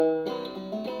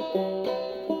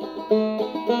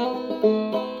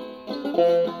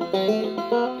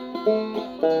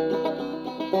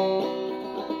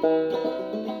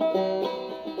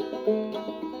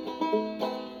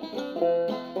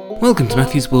Welcome to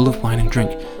Matthew's World of Wine and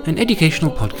Drink, an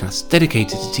educational podcast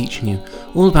dedicated to teaching you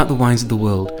all about the wines of the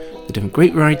world, the different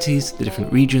grape varieties, the different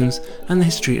regions, and the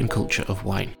history and culture of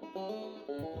wine.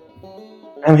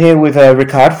 I'm here with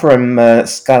Ricard from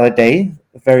Scala Dei,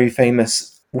 a very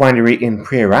famous winery in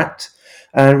Priorat.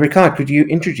 And Ricard, could you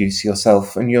introduce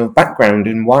yourself and your background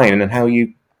in wine and how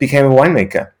you became a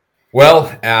winemaker? Well,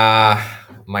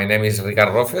 my name is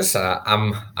Ricard Rofes.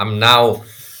 I'm now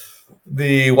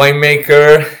the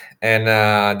winemaker and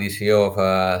the CEO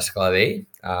of Scala Dei.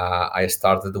 I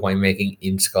started winemaking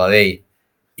in Scala Dei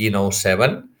in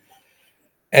 '07.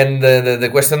 And the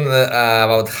question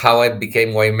about how I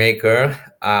became winemaker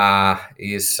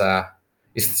is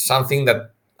something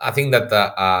that I think that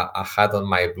I had on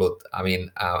my blood. I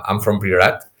mean, I'm from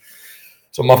Priorat,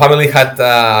 so my family had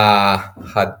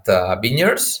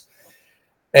vineyards.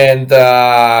 And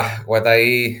what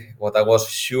I was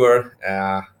sure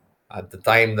at the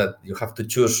time that you have to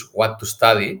choose what to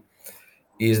study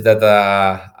is that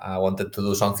I wanted to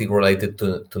do something related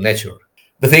to nature.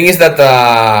 The thing is that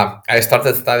I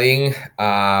started studying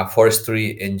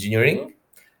forestry engineering,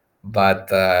 but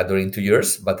during 2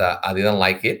 years, but I didn't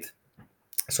like it.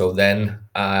 So then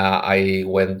I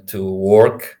went to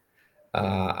work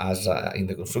as in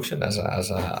the construction as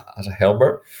a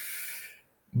helper.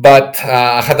 But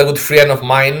I had a good friend of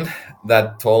mine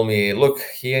that told me, "Look,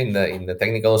 here in the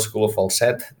technical school of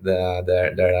Falset,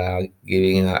 they're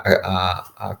giving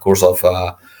a course of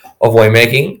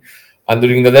winemaking, and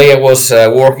during the day I was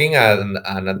working, and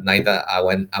at night I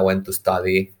went to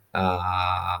study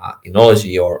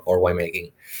enology or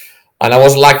winemaking, and I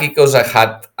was lucky because I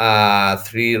had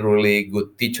three really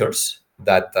good teachers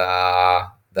that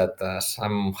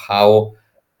somehow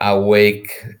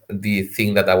awake the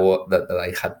thing that that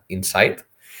I had inside.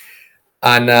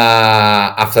 And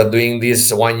after doing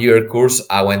this 1 year course,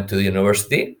 I went to the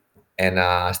university and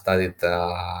studied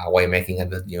winemaking at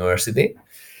the university.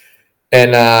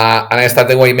 And I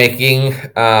started winemaking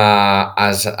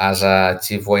as a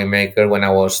chief winemaker when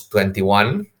I was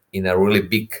 21 in a really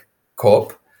big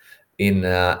co-op in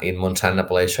Monsanto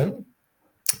appellation.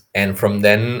 And from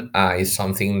then is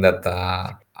something that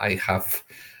I have,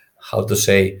 how to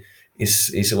say,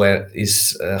 is where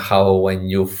is how when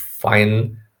you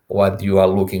find what you are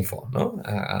looking for, no.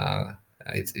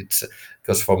 It's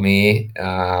because for me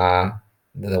the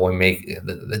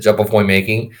job of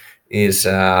winemaking is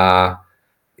you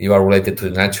are related to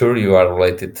nature, you are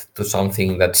related to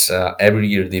something that's every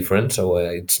year different, so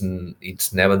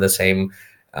it's never the same,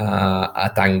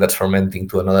 a tank that's fermenting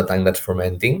to another tank that's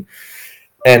fermenting.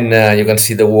 And you can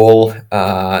see the wall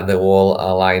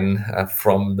line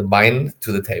from the vine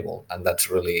to the table, and that's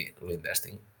really, really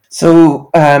interesting. So,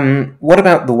 what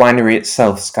about the winery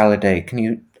itself, Scala Dei? Can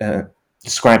you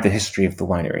describe the history of the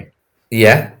winery?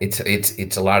 Yeah, it's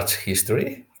a large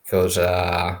history because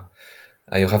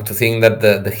you have to think that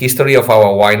the history of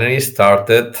our winery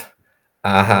started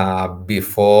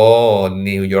before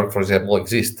New York, for example,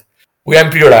 exists. We are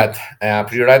in Priorat.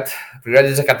 Priorat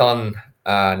is a Catalan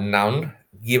noun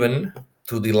given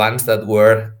to the lands that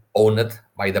were owned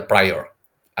by the prior,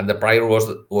 and the prior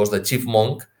was the chief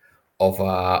monk of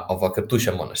a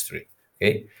Carthusian monastery.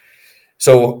 Okay,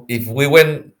 so if we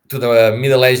went to the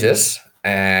Middle Ages,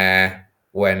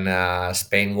 when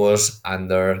Spain was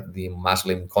under the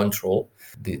Muslim control,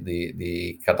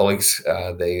 the Catholics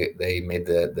they made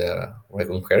the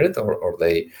reconquered, or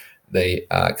they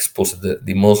expulsed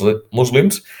the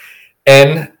Muslims.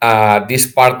 And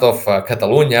this part of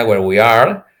Catalonia where we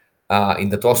are in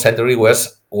the 12th century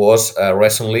was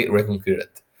recently reconquered.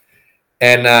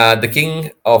 And the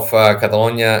king of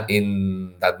Catalonia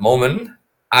in that moment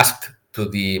asked to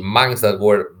the monks that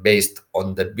were based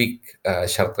on the big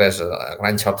Chartres,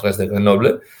 Grand Chartres de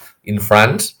Grenoble in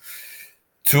France,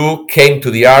 to came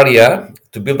to the area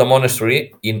to build a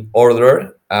monastery in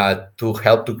order to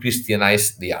help to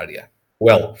Christianize the area.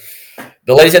 Well,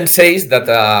 the legend says that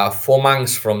four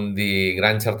monks from the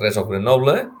Grand Chartres of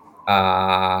Grenoble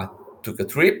took a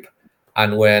trip,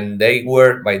 and when they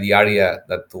were by the area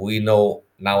that we know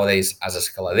nowadays as a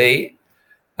Scala Dei,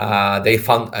 they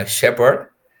found a shepherd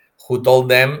who told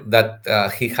them that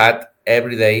he had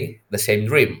every day the same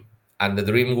dream. And the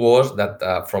dream was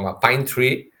that from a pine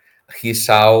tree, he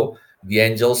saw the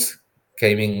angels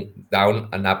coming down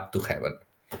and up to heaven.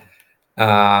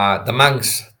 The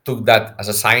monks took that as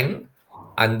a sign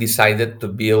and decided to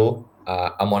build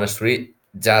a monastery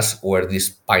just where this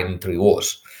pine tree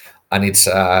was, and it's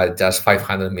just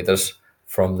 500 meters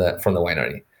from the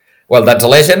winery. Well, that's a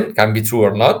legend, can be true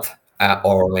or not,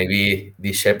 or maybe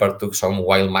the shepherd took some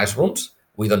wild mushrooms.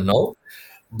 We don't know,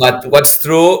 But what's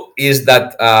true is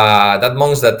that that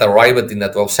monks that arrived in the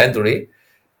 12th century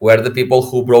were the people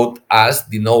who brought us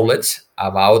the knowledge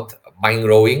about vine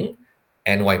growing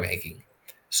and winemaking.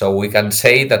 So we can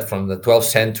say that from the 12th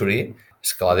century,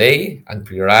 Scala Dei and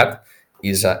Priorat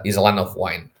is a land of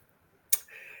wine.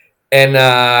 And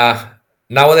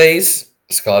nowadays,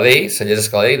 Scala Dei, Cellers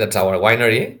Scala Dei, that's our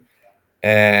winery.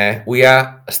 We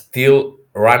are still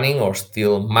running or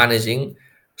still managing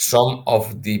some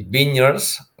of the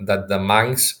vineyards that the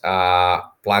monks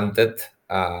planted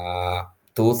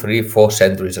 2, 3, 4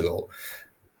 centuries ago.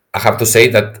 I have to say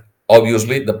that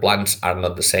obviously the plants are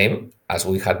not the same as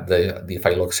we had the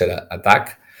phylloxera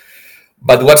attack.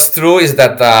 But what's true is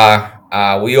that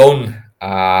we own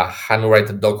a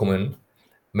handwritten document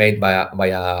made by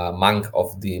a monk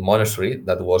of the monastery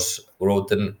that was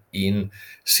written in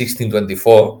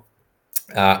 1624,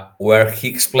 where he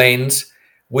explains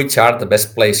which are the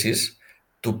best places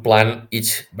to plant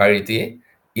each variety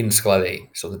in Scala Dei.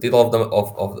 So the title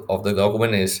of the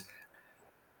document is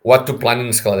What to Plant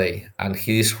in Scala Dei, and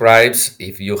he describes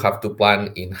if you have to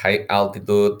plant in high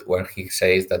altitude, where he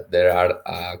says that there are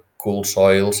cool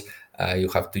soils, you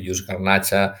have to use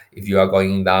garnacha. If you are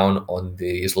going down on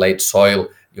the slate soil,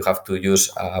 you have to use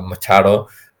machado.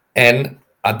 And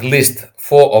at least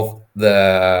 4 of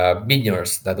the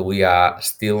vineyards that we are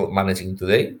still managing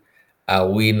today,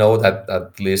 we know that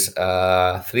at least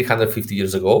 350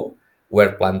 years ago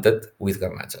were planted with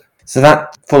garnacha. So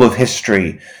that full of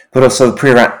history, but also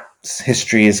Priorat's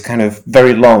history is kind of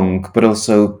very long, but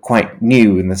also quite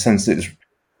new in the sense that it's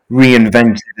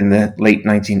reinvented in the late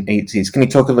 1980s. Can you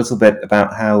talk a little bit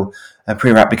about how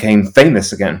Priorat became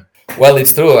famous again? Well,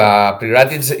 it's true.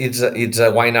 Priorat it's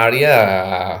a wine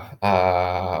area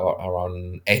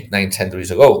around 8, 9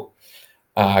 centuries ago,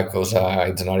 because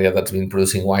it's an area that's been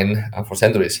producing wine for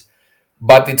centuries.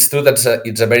 But it's true that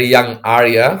it's a very young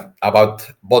area about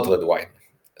bottled wine.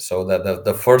 So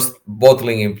the first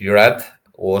bottling in Priorat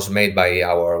was made by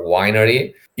our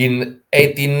winery in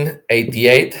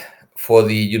 1888 for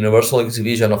the Universal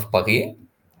Exhibition of Paris.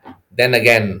 Then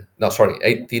again, no, sorry,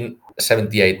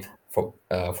 1878 for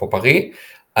Paris,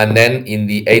 and then in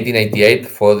the 1888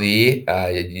 for the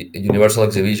Universal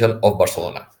Exhibition of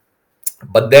Barcelona.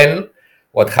 But then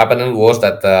what happened was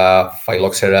that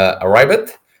phylloxera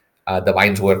arrived, the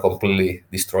vines were completely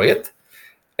destroyed,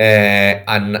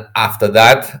 and after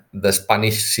that, the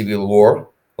Spanish Civil War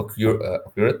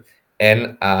occurred,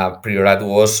 and Priorat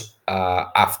was,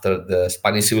 after the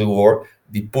Spanish Civil War,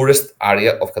 the poorest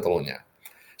area of Catalonia.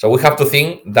 So we have to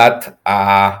think that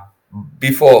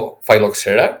before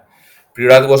phylloxera,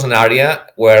 Priorat was an area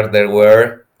where there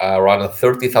were around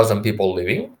 30,000 people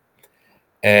living.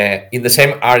 In the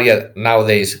same area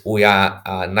nowadays, we are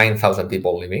 9,000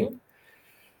 people living.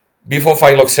 Before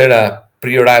phylloxera,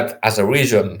 Priorat as a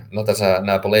region, not as an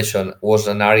appellation, was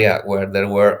an area where there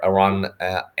were around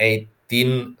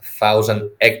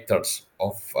 18,000 hectares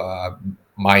of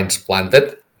vines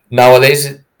planted.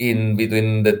 Nowadays, in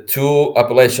between the two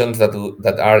appellations that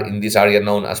are in this area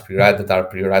known as Priorat, that are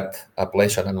Priorat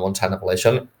appellation and Montsant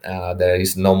appellation, there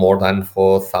is no more than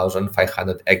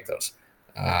 4,500 hectares.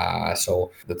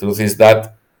 So the truth is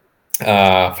that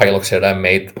phylloxera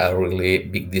made a really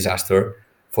big disaster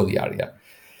for the area.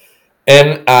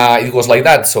 And it was like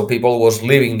that. So people was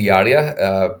leaving the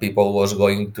area. People was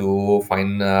going to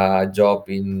find a job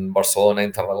in Barcelona,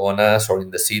 in Tarragona, or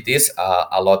in the cities.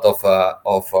 A lot of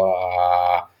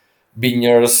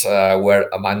vineyards were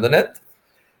abandoned.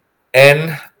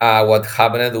 And what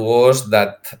happened was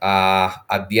that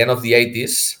at the end of the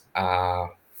 80s,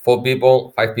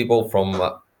 5 people from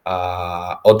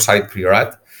outside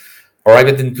Priorat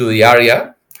arrived into the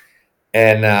area,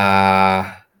 and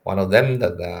one of them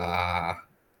that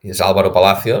is Álvaro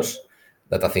Palacios,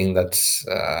 that I think that's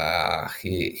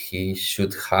he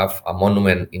should have a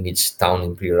monument in each town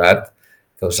in Priorat,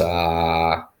 because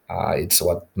it's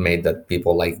what made that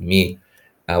people like me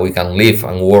we can live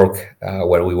and work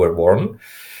where we were born.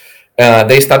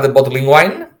 They started bottling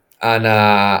wine,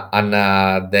 and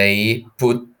they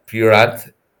put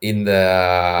Priorat in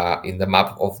the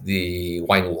map of the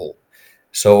wine wall.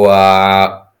 So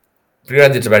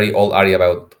Priorat is a very old area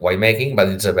about winemaking, but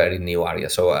it's a very new area.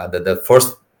 So the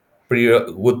first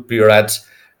good Priorats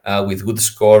with good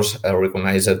scores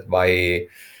recognized by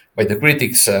the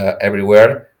critics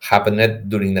everywhere happened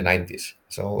during the 90s.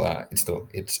 So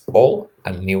it's old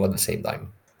and new at the same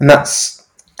time. And that's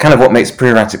kind of what makes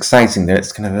Priorat exciting, that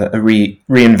it's kind of a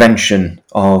reinvention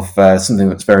of something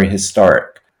that's very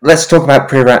historic. Let's talk about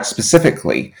Priorat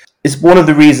specifically. It's one of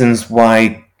the reasons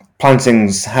why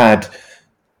plantings had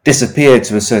disappeared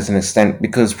to a certain extent,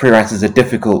 because Priorat is a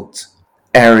difficult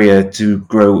area to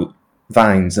grow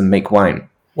vines and make wine?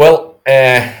 Well,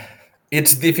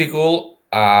 it's difficult.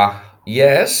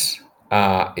 Yes,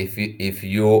 if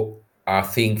you are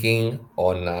thinking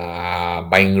on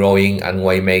vine growing and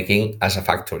winemaking as a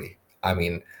factory. I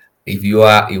mean, if you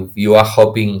are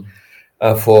hoping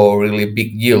for really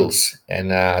big yields and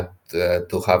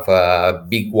to have a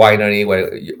big winery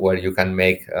where you can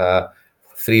make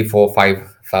 3, 4,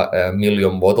 5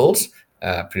 million bottles,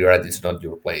 Priorat is not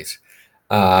your place.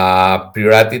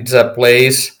 Priorat is a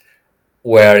place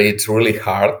where it's really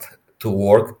hard to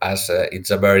work, as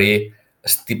it's a very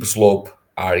steep slope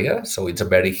area, so it's a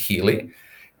very hilly.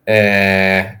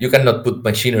 You cannot put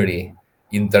machinery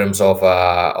in terms of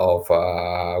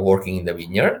working in the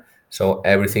vineyard, so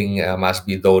everything must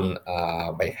be done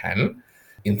by hand.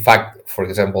 In fact, for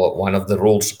example, one of the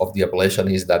rules of the appellation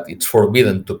is that it's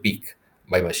forbidden to pick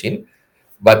by machine,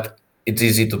 but it's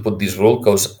easy to put this rule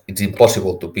because it's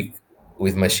impossible to pick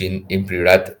with machine in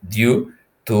Priorat due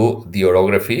to the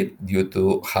orography, due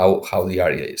to how the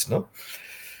area is. No.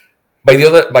 By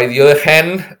the other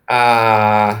hand,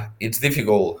 it's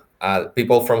difficult.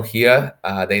 People from here,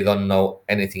 they don't know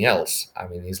anything else. I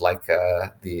mean, it's like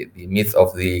the myth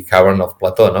of the cavern of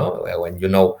Plato. No, when you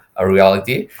know a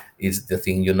reality, is the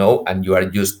thing you know, and you are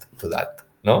used to that.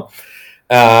 No,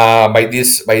 by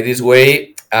this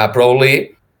way,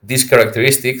 probably these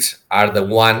characteristics are the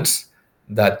ones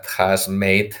that has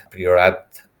made Priorat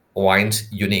wines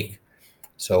unique.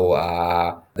 So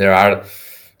there are.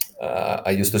 I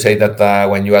used to say that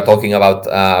when you are talking about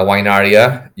wine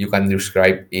area, you can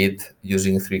describe it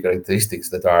using three characteristics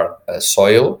that are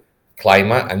soil,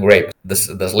 climate, and grape. The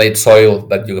slate soil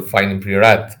that you find in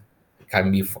Priorat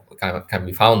can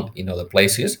be found in other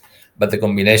places, but the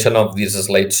combination of this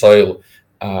slate soil,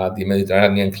 the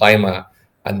Mediterranean climate,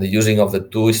 and the using of the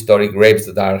two historic grapes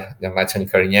that are Garnacha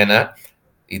and Carignana,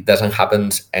 it doesn't happen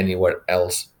anywhere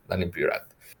else than in Priorat.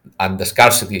 And the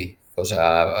scarcity, because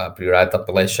Priorat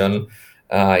appellation,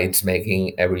 it's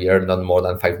making every year not more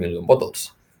than 5 million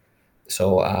bottles.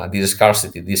 So this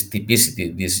scarcity, this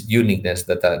typicity, this uniqueness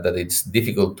that it's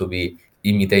difficult to be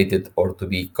imitated or to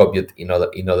be copied in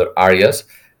other areas,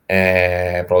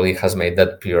 probably has made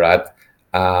that Priorat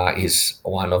is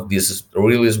one of these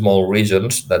really small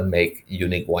regions that make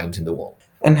unique wines in the world.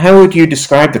 And how would you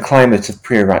describe the climate of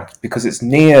Priorat? Because it's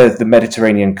near the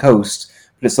Mediterranean coast,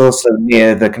 but it's also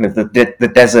near the kind of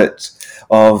the desert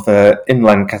of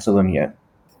inland Catalonia.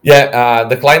 Yeah,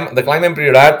 the climate in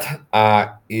Priorat,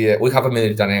 yeah, we have a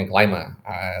Mediterranean climate,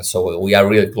 so we are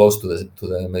really close to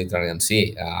the Mediterranean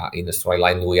Sea. In the straight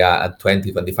line, we are at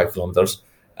 20, 25 kilometers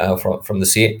from the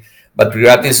sea. But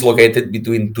Priorat is located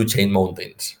between two chain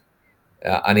mountains,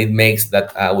 and it makes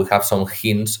that we have some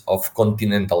hints of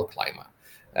continental climate.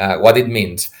 What it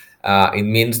means? It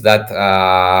means that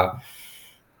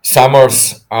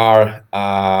summers are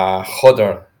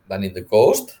hotter than in the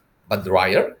coast, but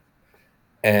drier.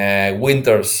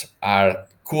 Winters are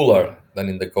cooler than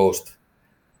in the coast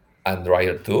and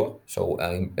drier too. So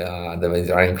the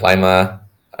Mediterranean climate,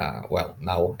 well,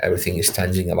 now everything is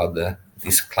changing about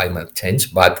this climate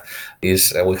change, but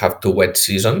is we have two wet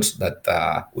seasons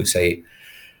that we say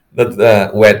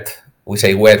that wet. We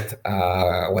say wet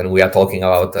when we are talking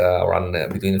about around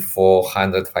between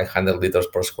 400, 500 liters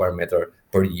per square meter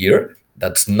per year.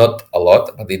 That's not a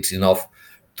lot, but it's enough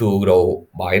to grow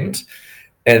vines.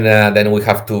 And then we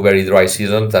have two very dry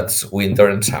seasons, that's winter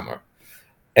and summer.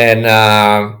 And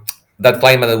that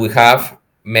climate that we have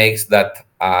makes that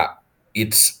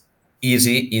it's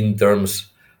easy in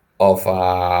terms of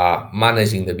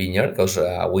managing the vineyard, because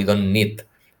we don't need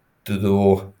to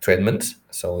do treatments,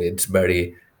 so it's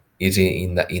very easy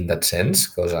in that sense,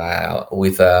 because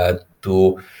with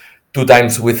two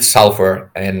times with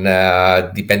sulfur, and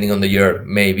depending on the year,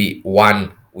 maybe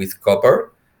one with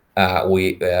copper,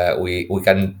 we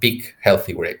can pick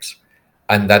healthy grapes.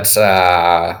 And that's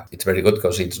it's very good,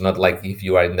 because it's not like if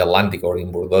you are in the Atlantic or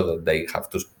in Bordeaux that they have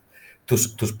to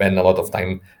spend a lot of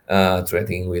time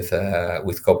treating with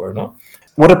copper. No.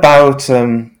 What about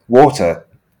water?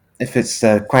 If it's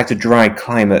quite a dry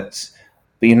climate,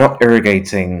 but you're not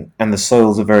irrigating and the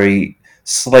soils are very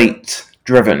slate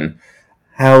driven,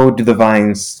 how do the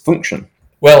vines function?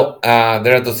 Well,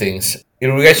 there are two things.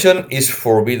 Irrigation is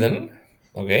forbidden,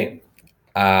 okay,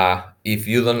 if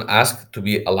you don't ask to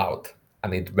be allowed,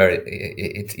 and it's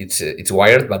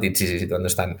wired, but it's easy to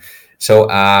understand. So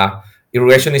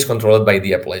irrigation is controlled by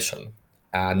the appellation.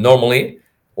 Normally,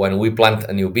 when we plant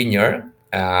a new vineyard,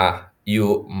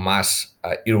 you must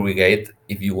irrigate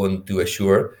if you want to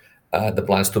assure the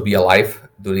plants to be alive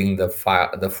during the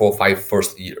 4 or 5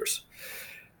 first years.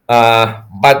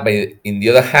 But in the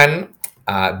other hand,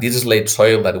 this slate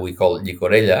soil that we call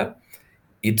Llicorella,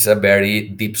 it's a very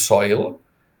deep soil,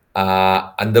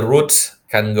 and the roots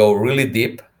can go really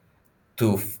deep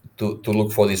to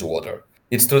look for this water.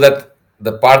 It's true that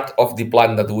the part of the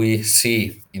plant that we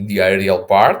see in the aerial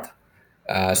part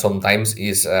sometimes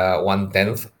is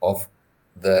 1/10 of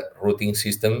the rooting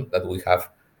system that we have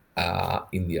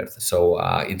in the earth. So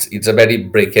it's a very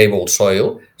breakable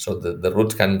soil, so the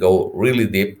roots can go really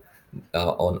deep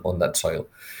on that soil,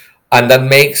 and that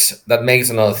makes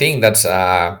another thing that's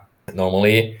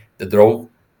normally the drought.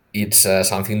 It's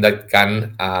something that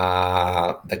can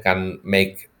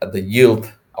make the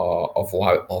yield of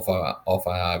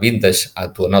a vintage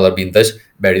to another vintage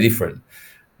very different.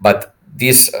 But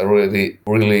this really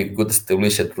really good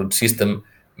established root system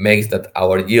makes that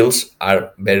our yields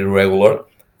are very regular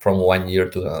from one year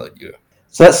to another year.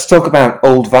 So let's talk about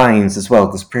old vines as well,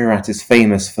 because Priorat is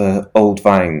famous for old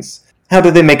vines. How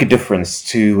do they make a difference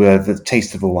to the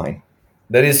taste of a wine?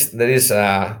 There is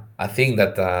a thing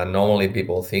that normally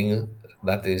people think,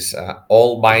 that is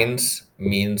all wines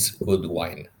means good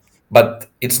wine, but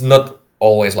it's not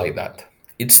always like that.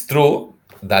 It's true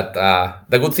that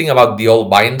the good thing about the old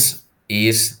wines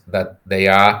is that they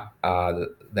are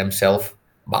themselves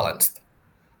balanced.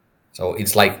 So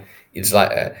it's like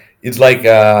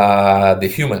the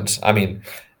humans. I mean,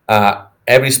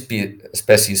 every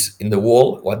species in the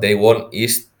world, what they want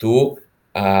is to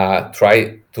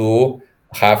try to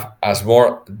have as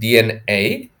more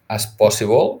DNA as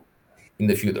possible in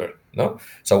the future. No,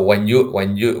 so when you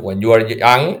are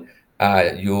young,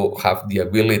 you have the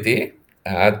ability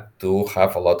to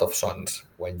have a lot of sons.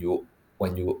 When you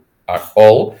are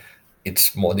old,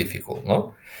 it's more difficult.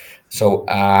 No, so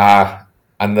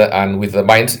and with the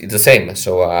vines, it's the same.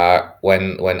 So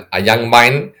when a young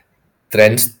vine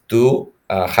tends to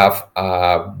have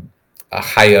a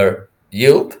higher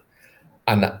yield,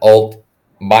 and an old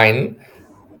vine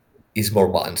is more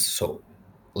balanced. So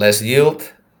less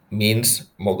yield means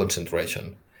more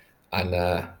concentration, and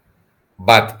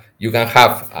but you can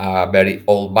have a very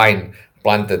old vine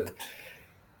planted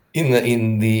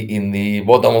in the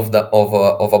bottom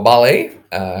of a valley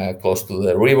close to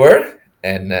the river,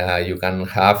 and you can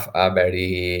have a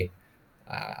very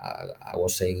I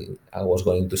was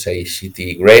going to say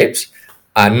shitty grapes,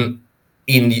 and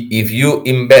if you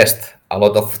invest a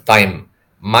lot of time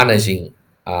managing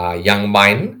a young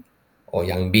vine or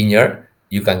young vineyard,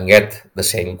 you can get the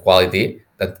same quality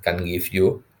that can give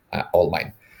you old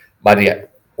vine. But yeah,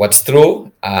 what's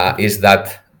true is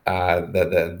that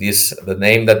the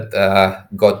name that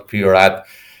got Priorat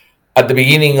at the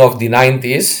beginning of the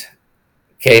 90s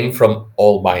came from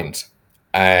old vines,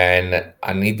 and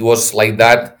it was like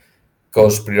that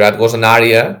because Priorat was an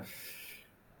area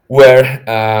where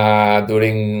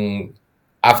during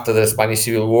after the Spanish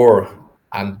Civil War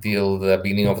until the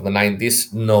beginning of the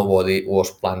 90s, nobody was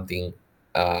planting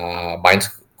vines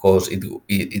because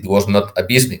it was not a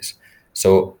business.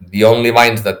 So the only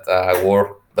vines that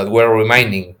were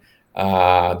remaining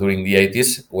during the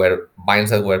 80s were vines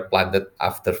that were planted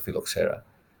after phylloxera,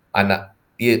 and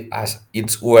as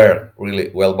it's were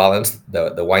really well balanced.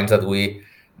 The wines that we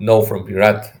know from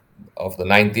Priorat of the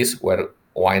 90s were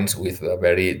wines with a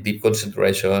very deep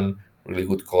concentration, really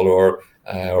good color,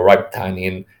 ripe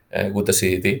tannin, good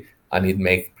acidity, and it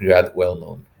makes Priorat well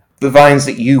known. The vines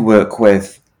that you work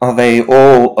with, are they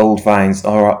all old vines,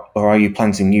 or are you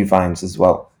planting new vines as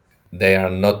well? They are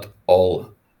not all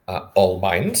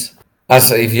vines.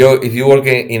 As if you work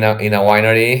in a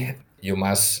winery, you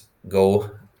must go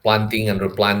planting and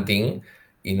replanting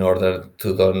in order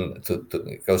to don't to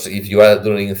because if you are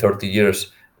doing 30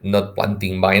 years not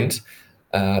planting vines,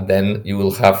 then you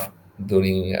will have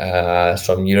during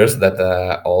some years that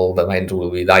all the vines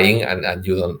will be dying, and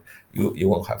you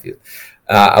won't have it.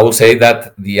 I will say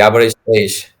that the average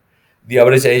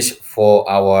age for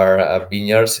our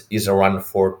vineyards is around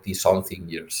 40 something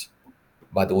years,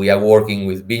 but we are working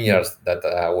with vineyards that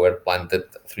were planted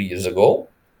 3 years ago,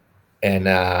 and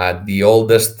the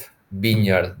oldest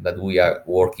vineyard that we are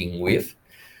working with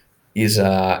is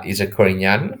a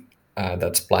Corignan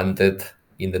that's planted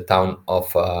in the town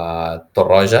of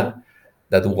Torroja,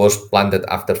 that was planted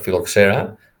after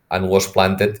phylloxera and was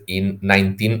planted in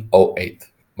 1908,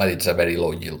 but it's a very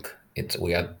low yield.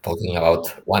 We are talking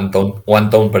about 1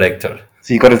 ton per hectare.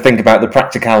 So you've got to think about the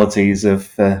practicalities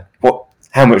of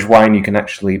how much wine you can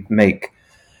actually make.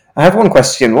 I have one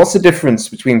question. What's the difference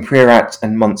between Priorat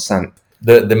and Montsant?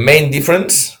 The main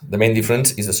difference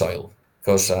is the soil,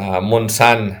 because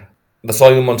the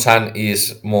soil in Montsant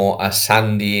is more a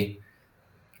sandy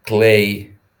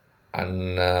clay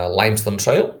and limestone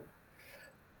soil,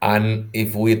 and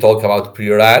if we talk about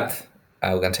Priorat,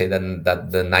 we can say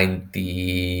that the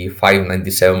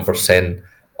 97%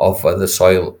 of the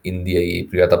soil in the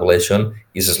Priorat appellation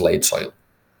is slate soil,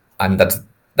 and that's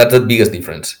the biggest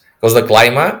difference because the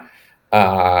climate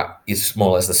is more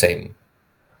or less the same.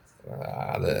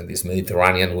 This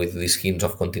Mediterranean with these hints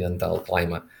of continental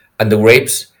climate, and the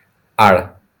grapes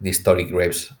are the historic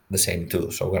grapes the same too.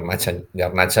 So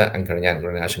Garnacha and Carignan,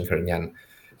 Grenache and Carignan.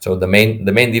 So the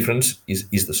main difference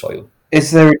is the soil.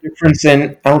 Is there a difference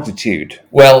in altitude?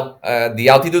 Well, the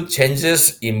altitude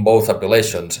changes in both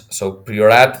appellations. So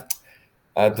Priorat,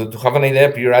 to have an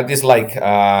idea, Priorat is like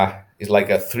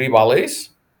a three valleys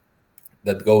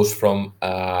that goes from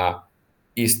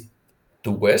east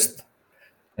to west,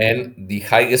 and the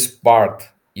highest part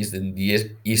is in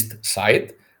the east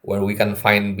side, where we can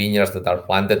find vineyards that are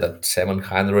planted at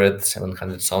 700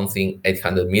 something,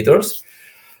 800 meters,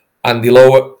 and the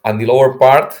lower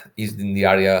part is in the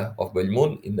area of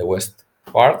Bellmunt in the west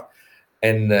part,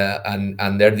 and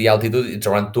there the altitude is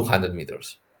around 200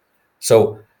 meters.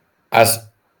 So as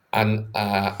and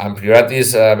Priorat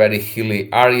is a very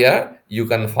hilly area, you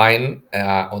can find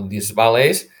on these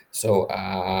valleys, so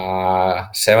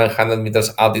 700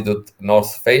 meters altitude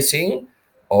north facing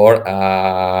or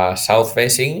south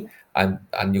facing, and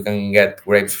you can get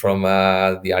grapes from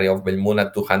the area of Bellmunt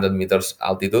at 200 meters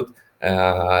altitude,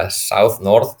 south,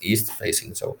 north, east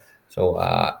facing. So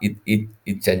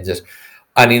it changes.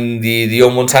 And in the Dio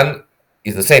Montsant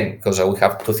is the same, because we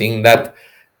have to think that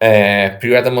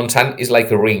Priorat and Montsant is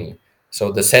like a ring.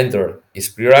 So the center is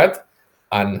Priorat,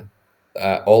 and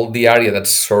all the area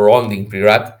that's surrounding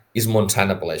Priorat is Montsant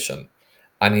appellation.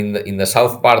 And in the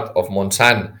south part of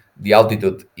Montsant, the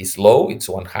altitude is low; it's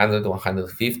 100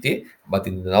 150. But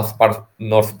in the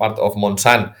north part of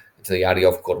Montsant, it's the area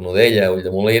of Cornudella or the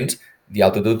Molins, the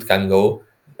altitude can go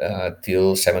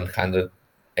till 700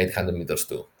 800 meters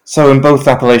too. So in both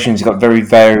appellations, you've got very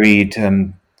varied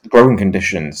growing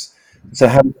conditions. So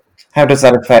how does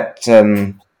that affect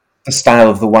the style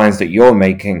of the wines that you're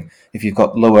making? If you've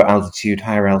got lower altitude,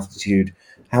 higher altitude,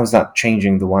 how is that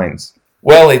changing the wines?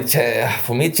 Well,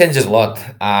 for me it changes a lot.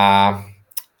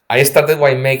 I started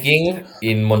winemaking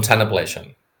in Montsant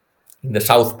appellation, in the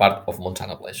south part of Montsant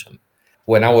appellation.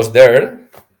 When I was there,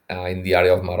 in the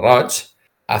area of Marroig,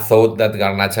 I thought that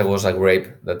Garnacha was a grape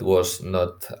that was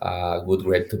not a good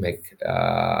grape to make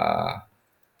top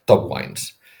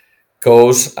wines.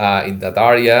 Because in that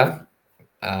area,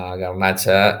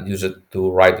 Garnacha used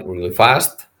to ripe really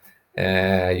fast.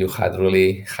 You had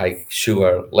really high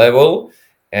sugar level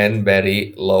and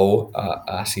very low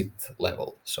acid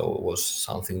level. So it was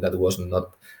something that was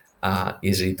not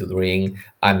easy to drink.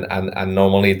 And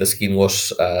normally the skin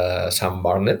was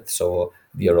sunburned, so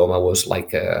the aroma was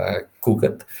like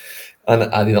cooked. And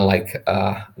I didn't like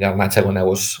Garnacha when I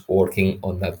was working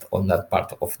on that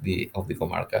part of the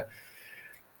comarca.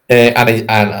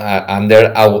 And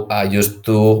there I used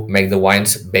to make the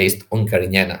wines based on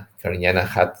Carignana. Carignana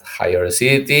had higher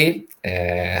acidity,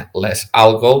 less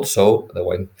alcohol, so the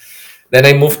wine. Then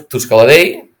I moved to Scala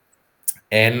Dei,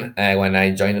 and when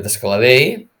I joined the Scala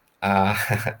Dei,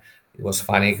 it was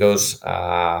funny because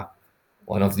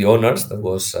one of the owners, that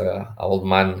was an old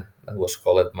man that was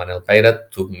called Manel Peira,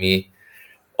 took me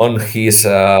on his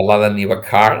Lada Niva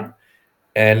car,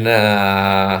 and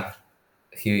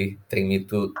he take me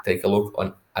to take a look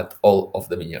at all of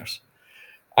the vineyards.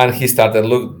 And he started,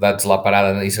 look, that's La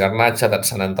Parada is Garnacha, that's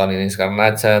San Antonio is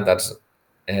Garnacha, that's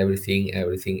everything.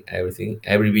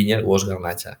 Every vineyard was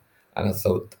Garnacha. And I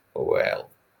thought, well,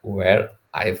 where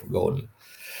I've gone.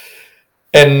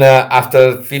 And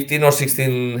after 15 or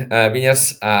 16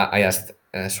 vineyards, I asked,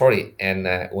 sorry, and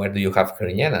where do you have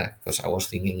Carignana? Because I was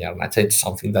thinking Garnacha, it's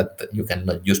something that you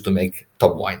cannot use to make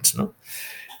top wines, no?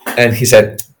 And he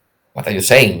said, what are you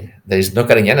saying? There is no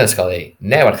Carignana in Scala Dei.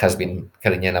 Never has been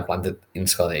Carignana planted in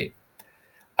Scala Dei.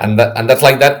 And that's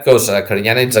like that because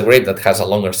Carignana is a grape that has a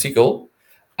longer cycle,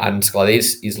 and Scala Dei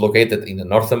is located in the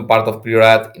northern part of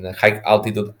Priorat, in a high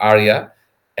altitude area,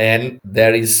 and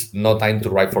there is no time to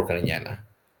ripe for Carignana.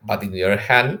 But on the other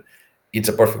hand, it's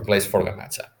a perfect place for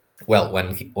Garnacha. Well,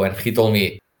 when he told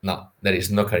me, no, there is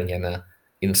no Carignana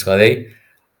in Scala Dei,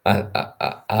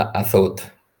 I thought,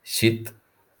 shit,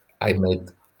 I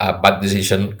made a bad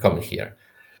decision coming here.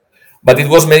 But it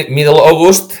was middle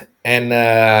August, and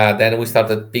then we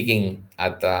started picking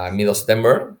at middle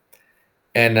September.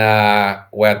 And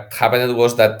what happened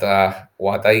was that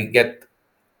what I get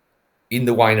in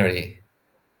the winery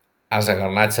as a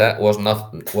Garnacha was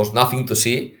nothing to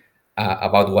see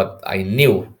about what I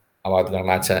knew about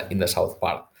Garnacha in the south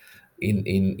part.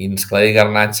 In Scala Dei,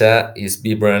 Garnacha is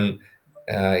vibrant,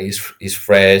 is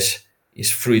fresh, is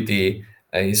fruity,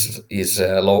 is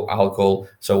low alcohol,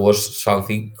 so it was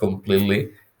something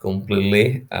completely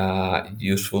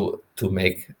useful to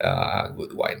make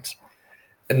good wines.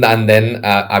 And then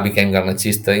I became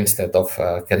garnachista instead of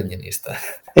carignanista.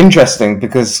 Interesting,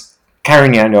 because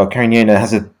Carignan or Carignana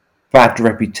has a bad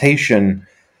reputation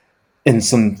in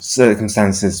some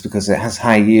circumstances because it has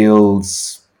high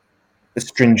yields,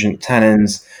 astringent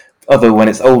tannins. Although when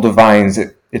it's older vines,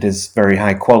 it is very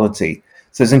high quality.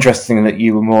 So it's interesting that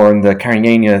you were more in the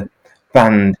Carignana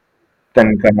band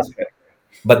than Garnacha.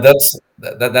 But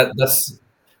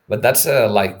that's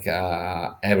like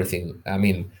everything. I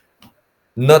mean,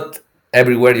 not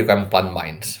everywhere you can plant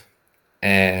vines,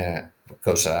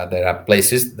 because there are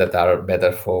places that are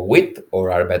better for wheat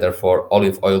or are better for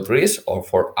olive oil trees or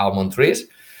for almond trees.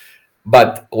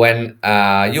 But when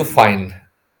you find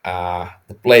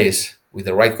the place with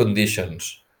the right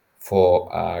conditions for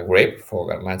grape, for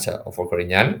Garnacha or for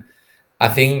Carignan, I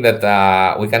think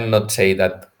that we cannot say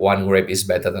that one grape is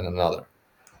better than another.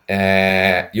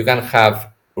 You can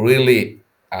have really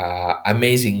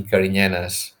amazing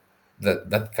Carignanas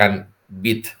that can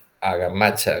beat a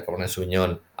Garnacha, Cabernet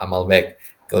Sauvignon, a Malbec,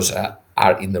 because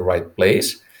are in the right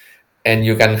place. And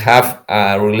you can have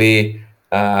really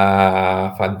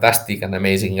fantastic and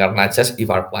amazing Garnachas if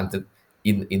are planted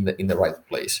in the right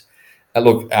place.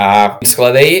 Look, in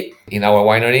Scala Dei, in our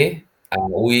winery,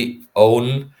 we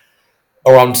own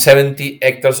around 70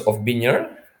 hectares of vineyard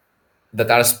that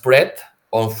are spread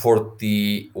on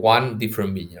 41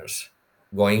 different vineyards,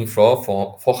 going from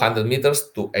 400 meters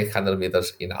to 800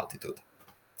 meters in altitude.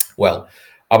 Well,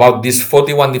 about these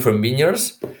 41 different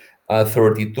vineyards,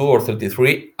 32 or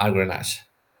 33 are Grenache.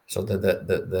 So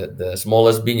the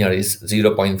smallest vineyard is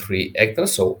 0.3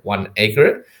 hectares, so 1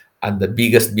 acre, and the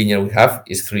biggest vineyard we have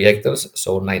is 3 hectares,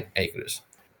 so 9 acres.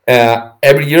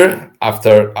 Every year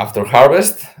after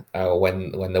harvest,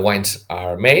 when the wines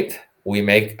are made, we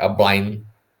make a blind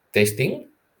tasting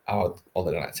about all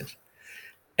the Grenaches.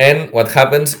 And what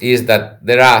happens is that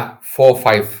there are 4 or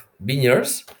 5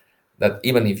 vineyards that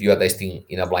even if you are tasting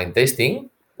in a blind tasting,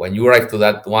 when you arrive to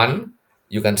that one,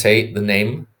 you can say the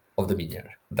name of the vineyard.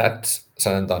 That's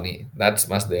San Antoni, that's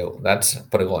Masdeu, that's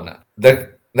Pregona.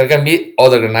 There can be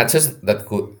other Grenaches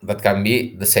that can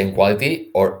be the same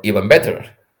quality or even better,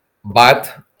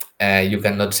 but you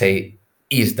cannot say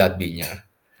is that vineyard.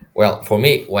 Well, for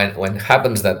me, when it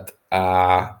happens that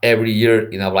every year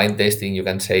in a blind tasting you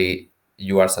can say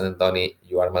you are San Antoni,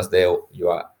 you are Masdeu, you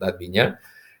are that vineyard,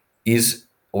 is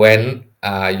when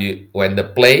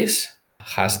the place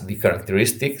has the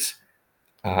characteristics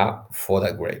for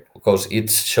that grape, because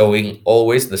it's showing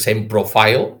always the same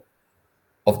profile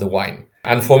of the wine.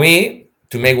 And for me,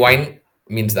 to make wine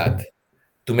means that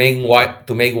to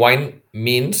make wine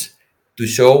means to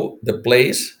show the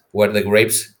place where the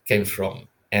grapes came from,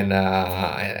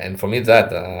 and for me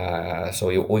that so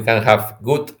we can have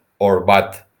good or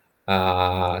bad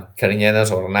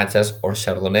Carignanas or Nachas or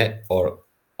Chardonnay or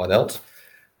what else,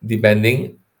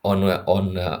 depending on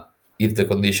if the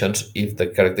conditions, if the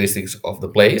characteristics of the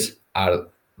place are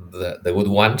the good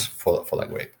ones for that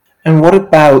grape. And what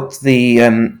about the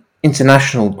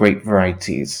international grape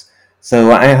varieties?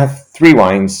 So I have three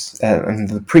wines, and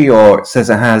the Priorat says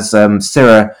it has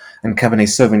Syrah and Cabernet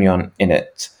Sauvignon in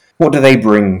it. What do they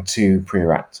bring to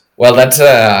Priorat? Well, that's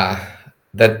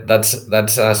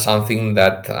something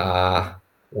that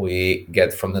we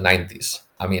get from the 90s.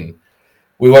 I mean,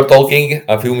 we were talking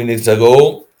a few minutes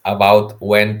ago about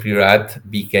when Priorat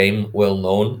became well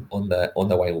known on the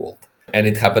wine world, and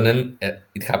it happened at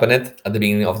the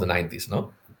beginning of the 90s.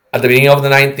 No, at the beginning of the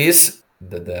 90s,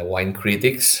 the wine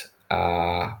critics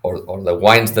or the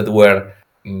wines that were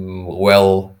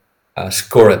well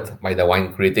scored by the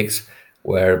wine critics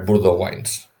were Bordeaux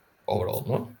wines overall.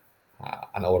 No,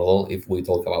 and overall, if we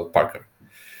talk about Parker.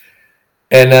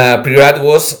 And Priorat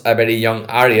was a very young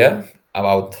area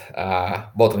about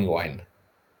bottling wine.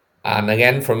 And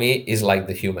again, for me, is like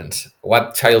the humans.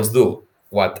 What childs do,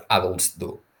 what adults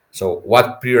do. So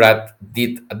what Priorat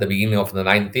did at the beginning of the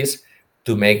 90s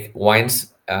to make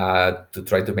wines, to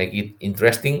try to make it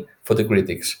interesting for the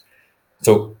critics.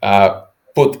 So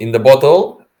put in the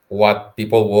bottle what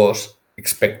people was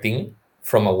expecting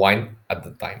from a wine at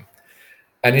the time.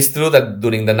 And it's true that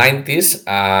during the 90s,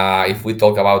 if we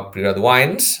talk about Priorat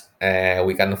wines,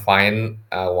 we can find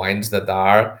wines that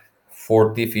are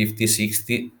 40, 50,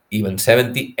 60, even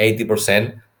 70,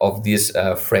 80% of these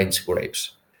French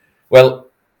grapes. Well,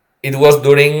 it was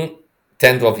during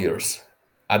 10, 12 years.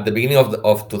 At the beginning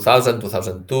of 2000,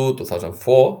 2002,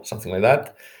 2004, something like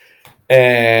that,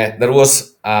 there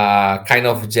was a kind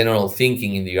of general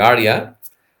thinking in the area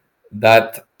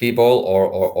that people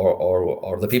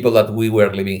or the people that we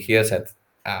were living here said,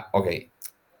 okay,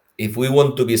 if we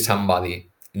want to be somebody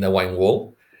in the wine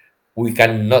world, we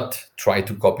cannot try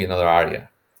to copy another area.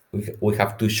 We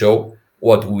have to show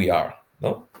what we are,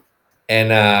 no? And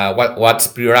what's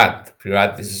Priorat?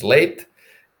 Priorat is slate,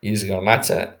 is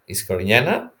Garnacha, is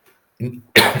Corignana.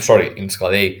 Sorry, in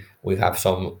Scala Dei we have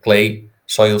some clay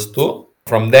soils too.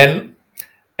 From then,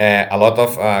 a lot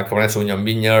of Cabernet Sauvignon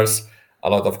vineyards, a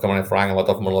lot of Cabernet Franc, a lot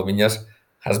of Merlot vineyards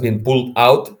has been pulled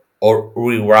out or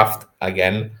regrafted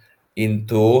again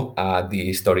into the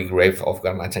historic grape of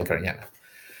Garnacha and Carignana.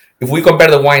 If we compare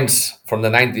the wines from the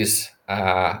 90s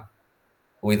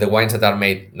with the wines that are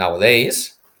made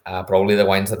nowadays, probably the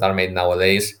wines that are made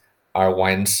nowadays are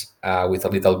wines with a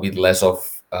little bit less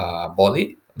of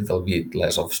body, a little bit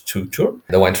less of structure.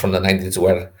 The wines from the 90s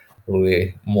were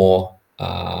really more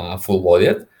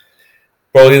full-bodied.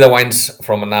 Probably the wines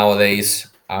from nowadays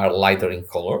are lighter in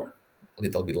color, a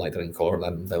little bit lighter in color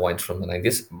than the wines from the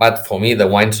 90s. But for me, the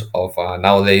wines of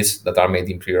nowadays that are made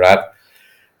in Priorat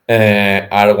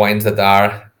are wines that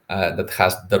are that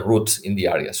has the roots in the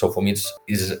area. So for me,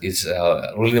 it's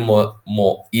really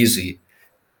more easy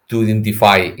to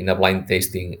identify in a blind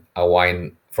tasting a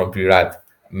wine from Priorat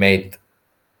made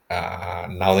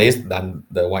nowadays than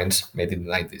the wines made in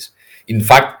the 90s. In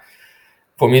fact,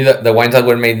 for me, the wines that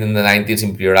were made in the 90s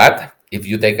in Priorat, if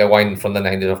you take a wine from the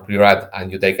 90s of Priorat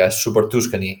and you take a Super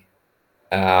Tuscany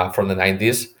from the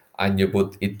 90s and you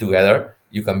put it together,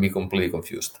 you can be completely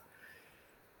confused.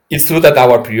 It's true that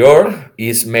our Prior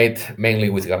is made mainly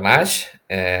with Grenache.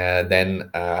 Then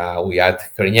we add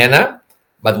Carignana,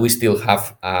 but we still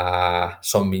have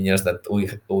some vineyards that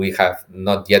we have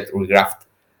not yet regrafted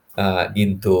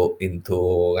into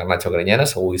Grenache or Carignana,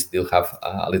 so we still have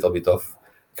a little bit of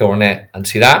Cabernet and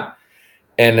Syrah.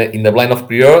 And in the blend of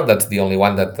Prior, that's the only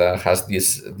one that has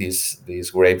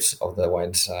these grapes of the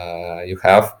wines you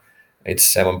have.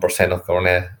 It's 7% of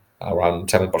Cabernet, around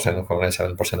 7% of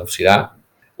Cabernet, 7% of Syrah.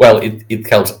 Well, it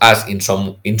helps us in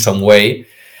some way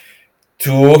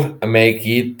to make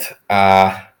it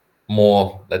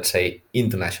more, let's say,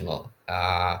 international.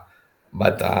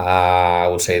 But I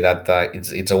would say that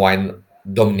it's a wine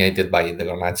dominated by the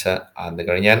Garnacha and the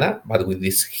Carignana, but with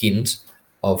these hints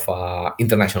of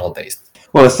international taste.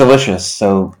 Well, it's delicious,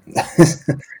 so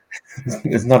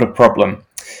it's not a problem.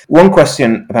 One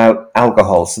question about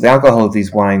alcohol. So the alcohol of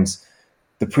these wines,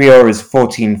 the Prior is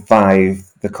 14.5,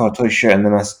 the Cartouche and the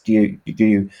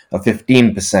Mastiu are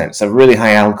 15%, so really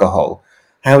high alcohol.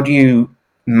 How do you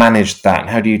manage that?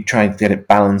 How do you try to get it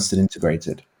balanced and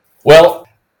integrated? Well,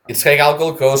 it's high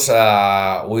alcohol because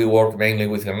we work mainly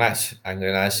with Grenache, and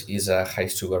Grenache is a high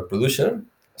sugar producer.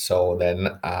 So then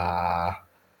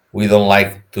we don't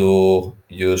like to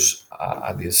use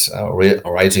this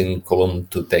rising column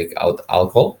to take out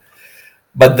alcohol.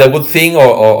 But the good thing,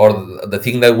 or the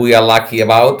thing that we are lucky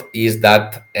about, is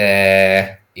that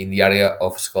in the area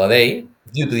of Scala Dei,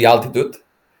 due to the altitude,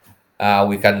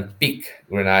 we can pick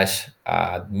Grenache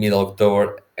at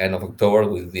mid-October, end of October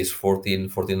with this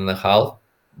 14 and a half,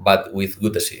 but with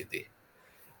good acidity.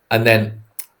 And then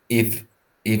if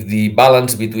the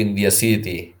balance between the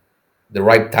acidity, the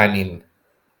right tannin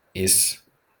is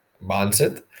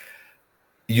balanced,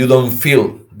 you don't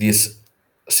feel this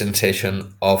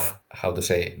sensation of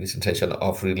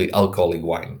really alcoholic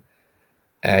wine.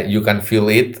 You can feel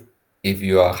it if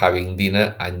you are having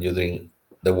dinner and you drink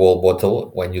the whole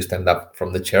bottle. When you stand up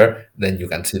from the chair, then you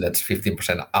can see that's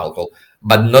 15% alcohol,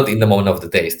 but not in the moment of the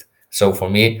taste. So for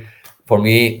me,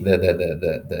 the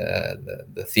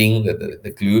thing,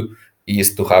 the clue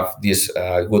is to have this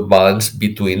good balance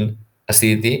between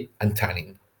acidity and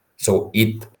tannin, so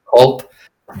it hold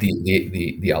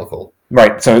the alcohol.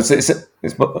 Right, so it's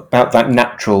about that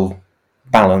natural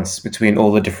balance between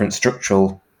all the different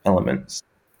structural elements.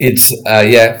 It's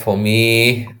for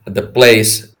me the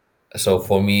place. So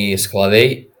for me, Scala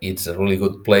Dei, it's a really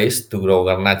good place to grow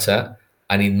Garnacha,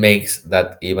 and it makes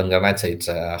that even Garnacha it's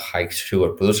a high sugar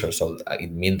producer, so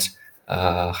it means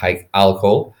high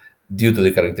alcohol. Due to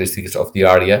the characteristics of the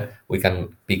area, we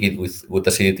can pick it with good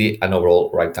acidity and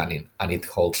overall right tannin, and it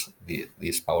holds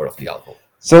this power of the alcohol.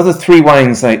 So the three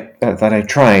wines that I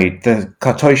tried, the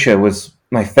Cartouche was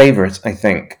my favorite, I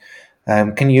think.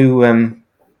 Can you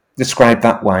describe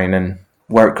that wine and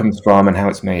where it comes from and how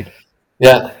it's made?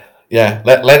 Yeah.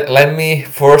 Let me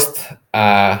first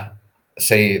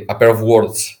say a pair of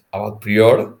words about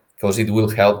Prior, because it will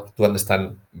help to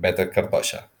understand better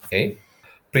Cartouche. Okay.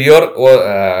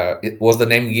 Prior it was the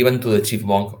name given to the chief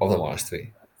monk of the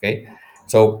monastery. Okay.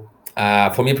 So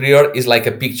for me, Prior is like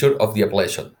a picture of the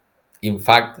appellation. In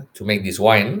fact, to make this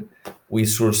wine, we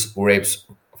source grapes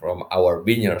from our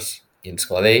vineyards in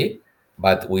Scala Dei,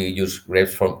 but we use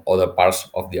grapes from other parts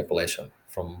of the appellation,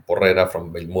 from Porrera,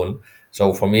 from Bellmunt.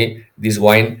 So for me, this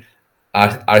wine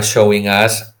are showing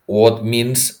us what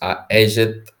means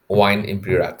aged wine in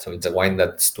Priorat. So it's a wine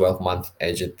that's 12 months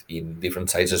aged in different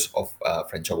sizes of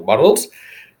French oak barrels,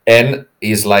 and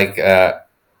is like,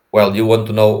 well, you want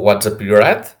to know what's a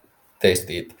Priorat? Taste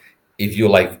it. If you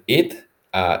like it,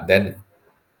 then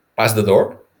pass the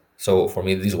door. So for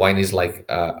me, this wine is like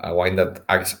a wine that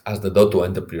acts as the door to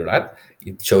enter Priorat.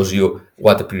 It shows you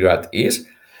what a Priorat is,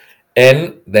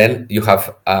 and then you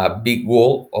have a big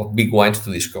wall of big wines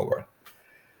to discover.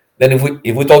 Then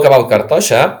if we talk about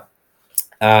Cartoixa,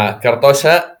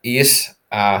 Cartoixa is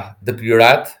the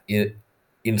Priorat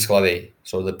in Scala Dei.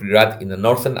 So the Priorat in the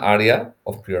northern area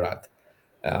of Priorat.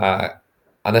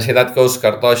 And as that goes,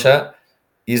 Cartoixa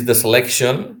is the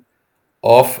selection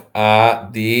of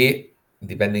the,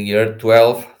 depending year,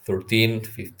 12, 13,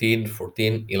 15,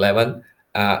 14, 11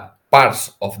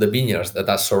 parts of the vineyards that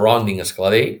are surrounding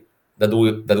Scala Dei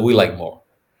that we like more.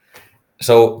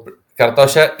 So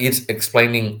Cartoixa is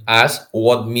explaining us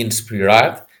what means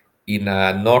Priorat in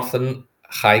a northern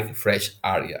high fresh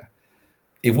area.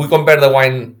 If we compare the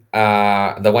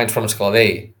wines from Scala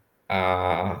Dei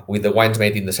with the wines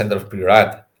made in the center of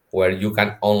Priorat, where you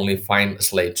can only find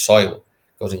slate soil,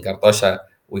 because in Cartoixa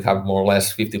we have more or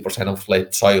less 50% of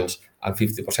slate soils and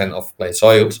 50% of clay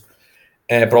soils.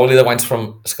 Probably the wines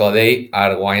from Scala Dei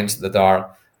are wines that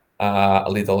are a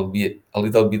little bit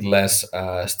less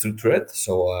structured,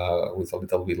 so with a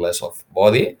little bit less of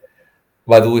body.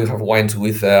 But we have wines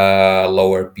with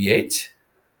lower pH,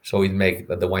 so it makes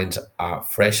that the wines are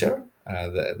fresher.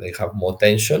 They have more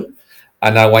tension,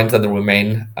 and are wines that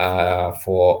remain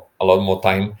for a lot more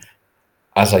time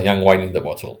as a young wine in the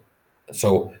bottle.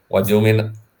 So what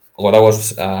I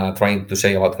was trying to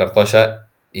say about Cartoixa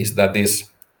is that is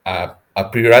a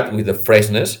Priorat with the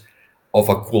freshness of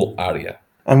a cool area.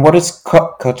 And what does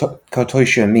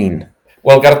Cartoixa mean?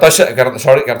 Well,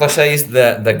 Cartoixa is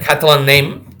the Catalan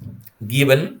name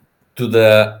given to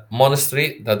the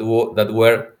monastery that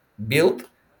were built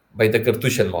by the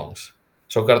Carthusian monks.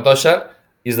 So Cartoixa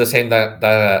is the same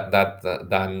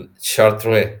than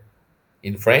Chartres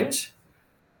in French,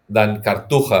 than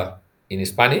Cartuja in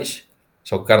Spanish.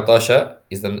 So Cartoixa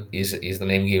is the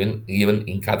name given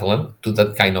in Catalan to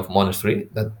that kind of monastery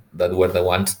that were the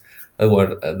ones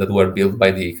that were built by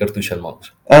the Carthusian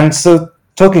monks. And so,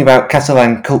 talking about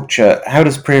Catalan culture, how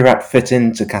does Priorat fit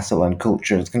into Catalan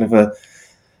culture? It's kind of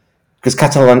because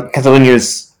Catalonia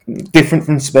is different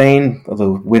from Spain,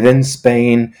 although within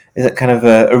Spain, is it kind of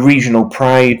a regional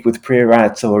pride with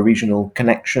Priorat or a regional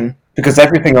connection? Because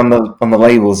everything on the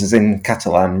labels is in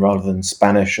Catalan rather than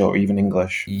Spanish or even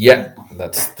English. Yeah,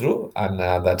 that's true, and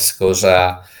that's because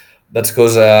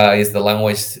it's the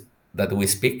language that we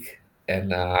speak.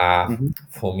 And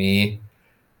for me,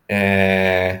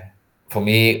 when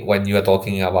you are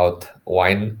talking about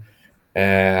wine,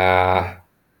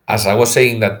 as I was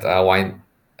saying, that wine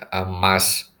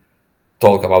must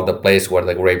talk about the place where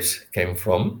the grapes came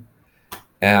from.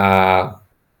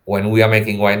 When we are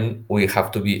making wine, we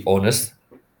have to be honest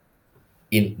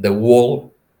in the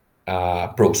whole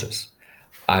process,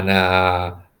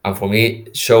 and for me,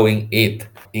 showing it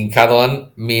in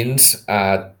Catalan means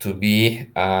to be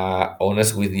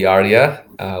honest with the area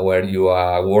where you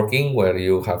are working, where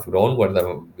you have grown, where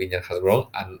the vineyard has grown,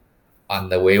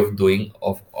 and the way of doing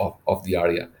of the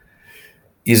area.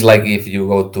 It's like if you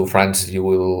go to France, you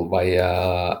will buy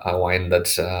a wine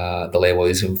that's the label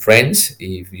is in French.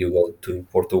 If you go to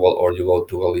Portugal or you go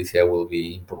to Galicia, will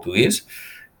be in Portuguese.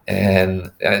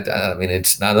 And I mean, I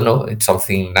don't know, it's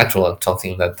something natural,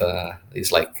 something that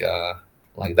is like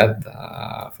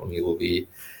that. For me, it will be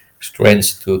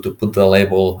strange to put the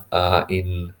label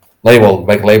in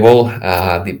back label,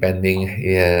 depending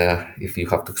if you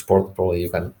have to export. Probably you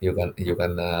can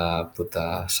put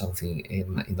something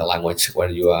in the language where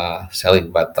you are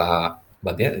selling, but yeah,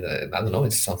 I don't know,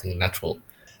 it's something natural.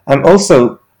 I'm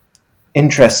also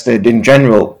interested in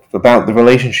general about the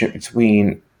relationship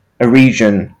between a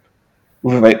region,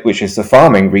 which is the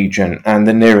farming region, and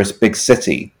the nearest big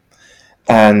city.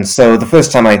 And so the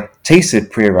first time I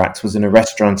tasted Priorat was in a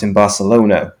restaurant in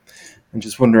Barcelona. I'm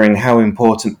just wondering how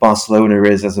important Barcelona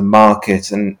is as a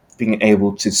market and being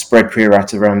able to spread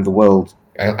Priorat around the world.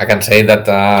 I can say that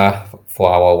for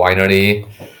our winery,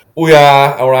 we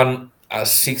are around a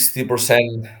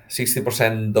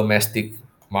 60% domestic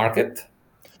market,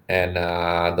 and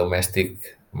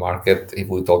domestic market. If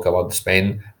we talk about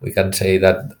Spain, we can say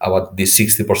that about the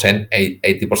 60%,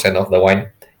 80% of the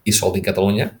wine is sold in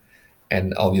Catalonia,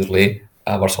 and obviously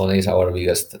Barcelona is our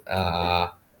biggest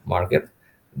market.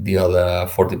 The other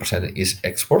 40% is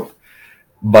export.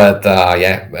 But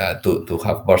to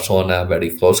have Barcelona very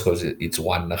close, because it's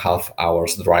 1.5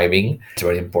 hours driving, it's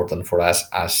very important for us,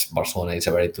 as Barcelona is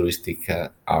a very touristic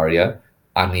area,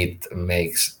 and it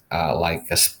makes like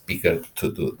a speaker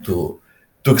to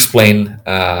explain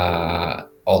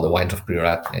all the wines of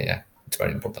Priorat. Yeah, it's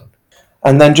very important.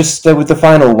 And then just with the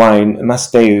final wine,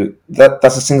 Masteu,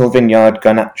 that's a single vineyard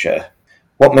Garnacha.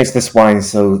 What makes this wine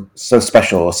so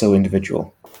special or so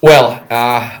individual? Well,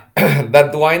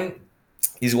 that wine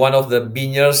is one of the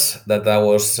vineyards that I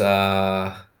was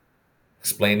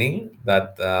explaining,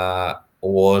 that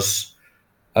was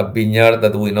a vineyard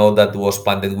that we know that was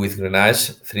planted with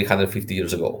Grenache 350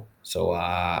 years ago. So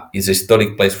it's a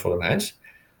historic place for Grenache.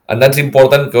 And that's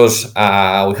important because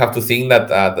we have to think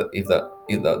that if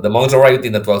the monks arrived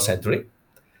in the 12th century,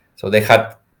 so they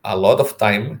had a lot of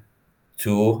time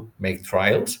to make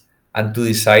trials and to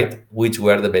decide which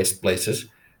were the best places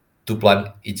to plant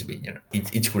each vineyard,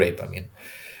 each grape, I mean.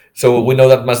 So we know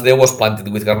that Masdeu was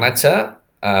planted with Garnacha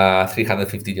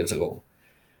 350 years ago.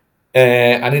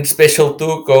 And it's special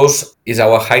too because it's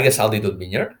our highest altitude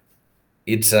vineyard.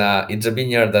 It's a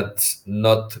vineyard that's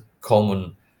not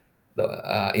common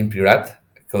in Priorat,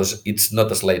 because it's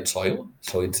not a slate soil.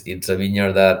 So it's a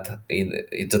vineyard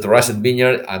it's a terraced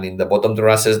vineyard, and in the bottom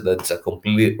terraces that's a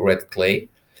completely red clay,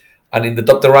 and in the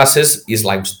top terraces is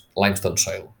limestone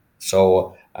soil.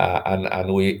 So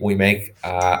and we make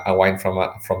a wine from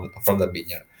the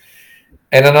vineyard.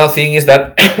 And another thing is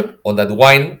that on that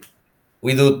wine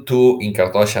we do two in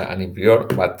Cartoixa and in Prior,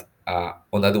 but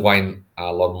on that wine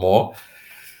a lot more.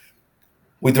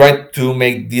 We try to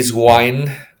make this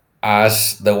wine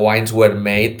as the wines were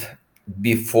made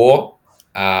before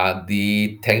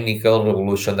the technical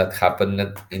revolution that happened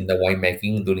in the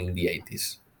winemaking during the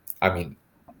 80s. I mean,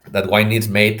 that wine is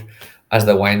made as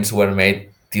the wines were made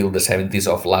till the 70s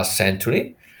of last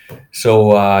century.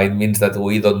 So it means that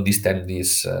we don't distem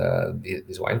this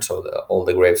wine. So all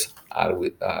the grapes are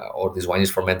or this wine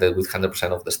is fermented with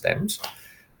 100% of the stems.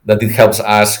 That it helps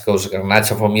us, because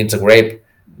Garnacha for me it's a grape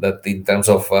that in terms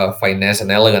of finesse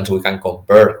and elegance we can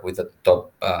compare with the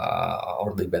top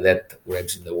or the vedette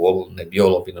grapes in the world,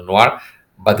 Nebbiolo, Pinot Noir.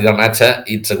 But Garnacha,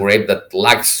 it's a grape that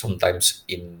lacks sometimes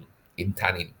in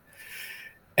tannin.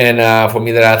 And for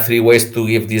me, there are three ways to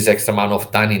give this extra amount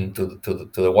of tannin to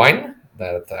the wine.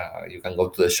 That you can go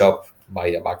to the shop, buy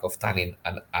a bag of tannin,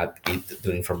 and add it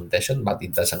during fermentation. But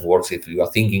it doesn't work if you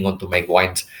are thinking on to make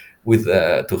wines with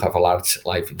to have a large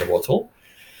life in the bottle.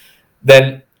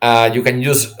 Then you can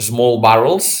use small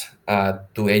barrels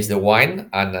to age the wine,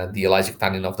 and the ellagic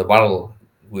tannin of the barrel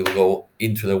will go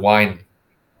into the wine,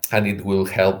 and it will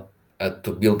help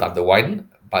to build up the wine.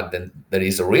 But then there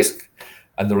is a risk,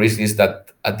 and the risk is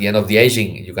that at the end of the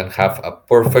aging, you can have a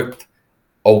perfect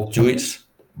oak juice,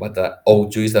 but the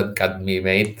oak juice that can be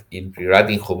made in Priorat,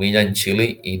 in Jumilla, in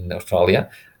Chile, in Australia.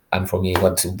 And for me,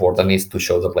 what's important is to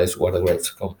show the place where the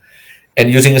grapes come. And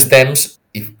using stems,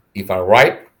 if are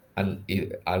ripe, and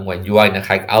when you are in a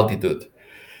high altitude,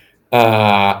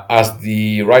 as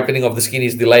the ripening of the skin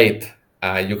is delayed,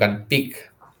 you can pick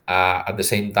at the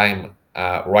same time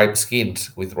ripe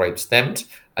skins with ripe stems,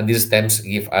 and these stems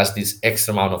give us this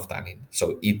extra amount of tannin.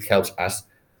 So it helps us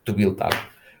to build up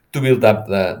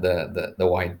the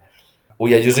wine.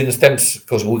 We are using stems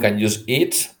because we can use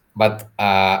it, but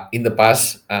in the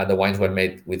past the wines were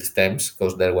made with stems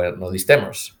because there were no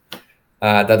destemmers.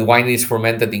 That wine is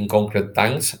fermented in concrete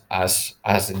tanks as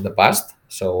in the past.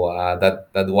 So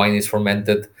that wine is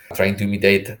fermented trying to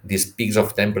imitate these peaks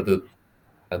of temperature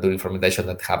during fermentation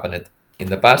that happened in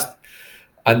the past.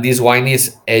 And this wine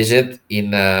is aged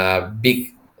in a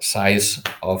big size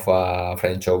of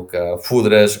French oak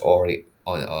foudres, or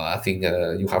I think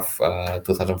you have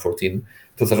 2014.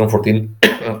 2014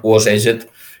 was aged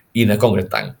in a concrete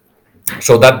tank.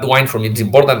 So that wine for me is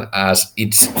important as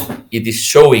it is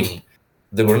showing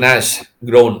the Grenache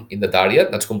grown in that area.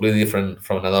 That's completely different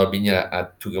from another vineyard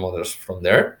at 2 kilometers from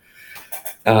there.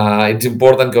 It's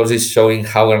important because it's showing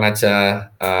how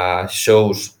Grenache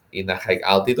shows in a high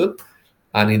altitude,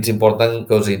 and it's important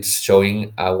because it's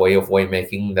showing a way of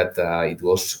winemaking that it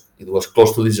was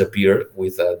close to disappear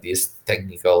with this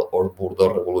technical or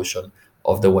Bordeaux revolution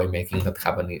of the winemaking that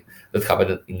happened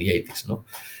in the 80s. No,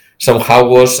 somehow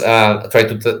was try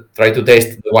to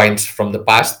taste the wines from the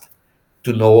past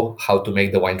to know how to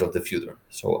make the wines of the future.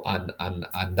 So and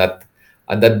that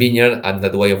vineyard and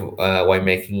that way of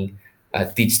winemaking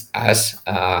teach us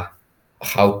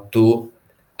how to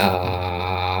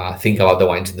think about the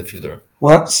wines in the future.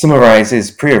 Well, that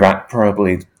summarizes Priorat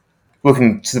probably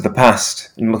looking to the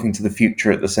past and looking to the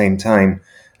future at the same time.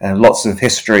 Lots of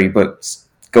history, but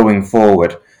going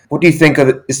forward. What do you think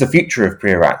is the future of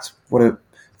Priorat? What are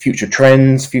future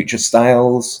trends, future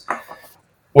styles?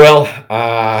 Well,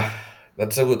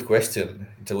 that's a good question.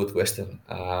 It's a good question.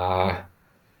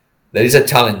 There is a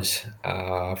challenge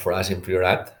for us in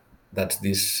Priorat. That's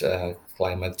this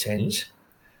climate change.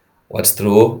 What's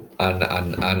true, and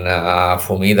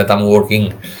for me, that I'm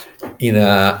working in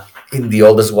the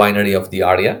oldest winery of the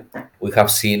area, we have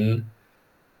seen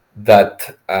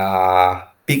that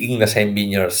picking the same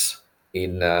vineyards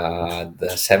in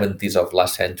the 70s of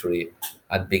last century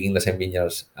and picking the same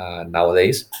vineyards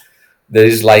nowadays, there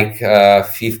is like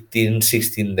 15,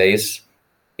 16 days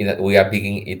we are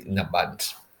picking it in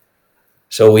advance.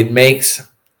 So it makes,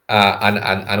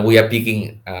 and we are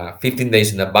picking 15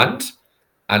 days in advance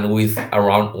and with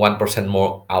around 1%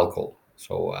 more alcohol.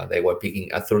 So they were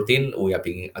picking at 13, we are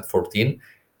picking at 14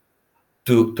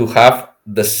 to have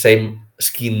the same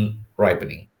skin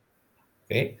ripening.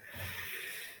 Okay.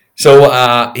 So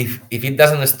if it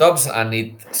doesn't stop, and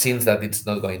it seems that it's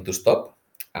not going to stop,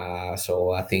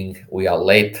 so I think we are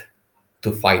late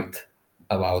to fight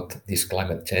about this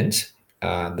climate change.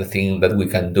 The thing that we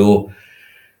can do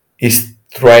is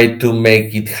try to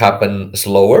make it happen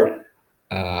slower.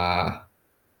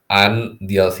 And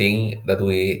the other thing that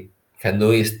we can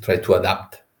do is try to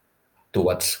adapt to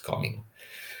what's coming.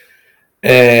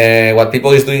 What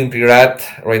people is doing in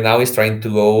Priorat right now is trying to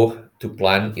go to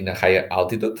plant in a higher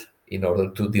altitude in order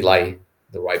to delay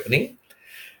the ripening.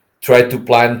 Try to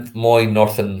plant more in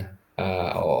northern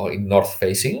or in north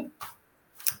facing.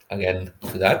 Again,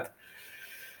 to that.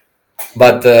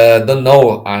 But don't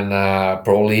know, and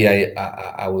probably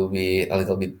I will be a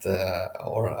little bit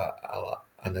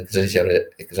an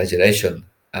exaggeration.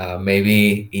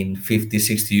 Maybe in 50,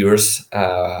 60 years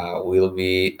will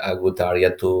be a good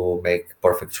area to make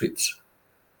perfect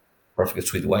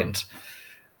sweet wines.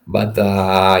 But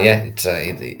yeah, it's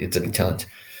a big challenge.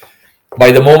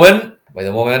 By the moment,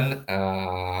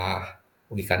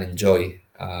 we can enjoy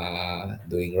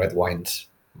doing red wines,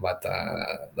 but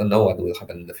don't know what will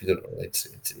happen in the future.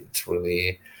 It's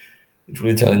really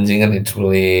challenging, and it's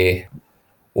really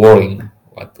worrying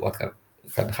what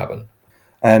can happen.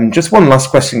 Just one last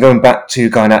question, going back to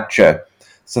Garnacha.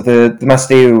 So the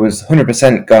Master was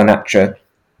 100% Garnacha.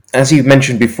 As you've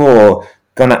mentioned before,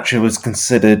 Garnacha was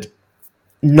considered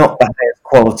not the highest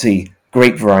quality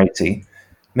grape variety,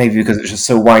 maybe because it's just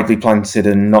so widely planted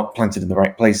and not planted in the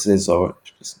right places, or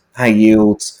just high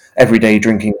yields, everyday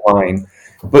drinking wine.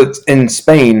 But in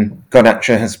Spain,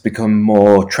 Garnacha has become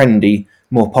more trendy,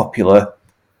 more popular,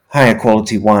 higher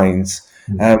quality wines.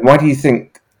 Why do you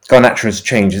think Garnacha has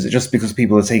changed? Is it just because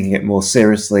people are taking it more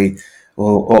seriously,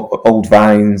 or old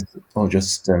vines, or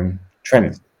just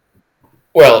trends?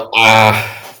 Well,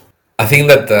 I think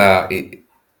that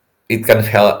it can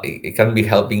help. It can be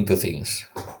helping two things.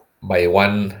 By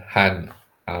one hand,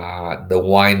 the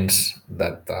wines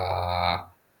that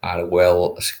are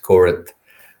well scored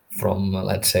from,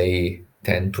 let's say,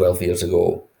 10, 12 years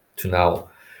ago to now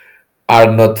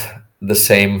are not the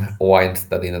same wines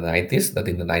that in the 90s, that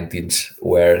in the 90s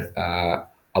were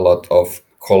a lot of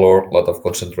color, a lot of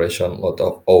concentration, a lot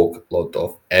of oak, a lot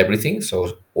of everything.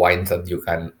 So wines that you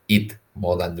can eat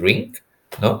more than drink,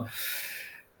 no?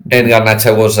 And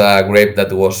Garnacha was a grape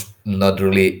that was not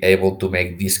really able to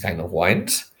make these kind of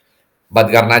wines. But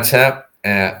Garnacha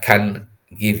can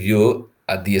give you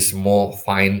these more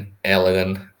fine,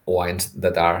 elegant wines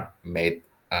that are made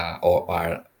or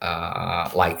are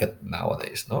like it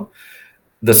nowadays. No,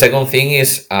 the second thing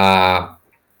is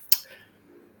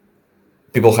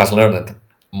people has learned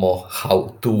more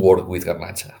how to work with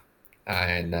Garnacha,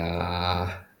 and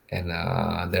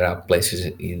there are places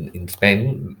in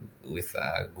Spain with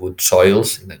good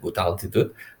soils in a good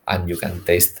altitude, and you can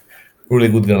taste really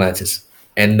good Garnachas.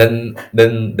 And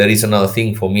then there is another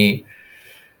thing for me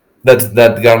that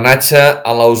Garnacha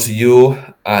allows you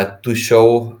to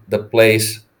show the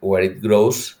place where it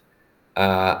grows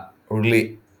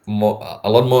really a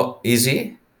lot more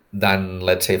easy than,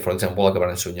 let's say, for example, a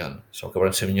Cabernet Sauvignon. So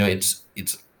Cabernet Sauvignon,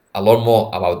 it's a lot more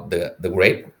about the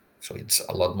grape, so it's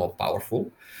a lot more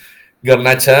powerful.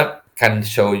 Garnacha can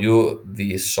show you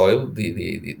the soil,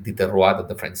 the terroir that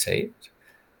the French say,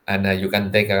 and you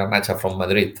can take a Garnacha from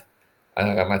Madrid, a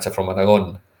Garnacha from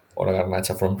Aragon, or a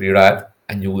Garnacha from Priorat,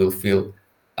 and you will feel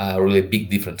really big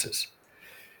differences.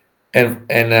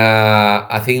 And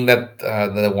I think that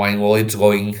the wine world is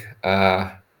going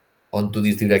onto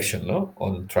this direction, no?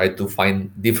 On try to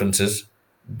find differences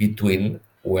between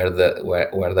where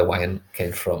the wine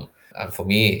came from. And for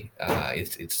me,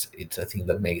 it's a thing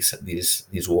that makes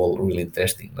this world really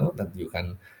interesting, no? That you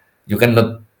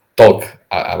cannot talk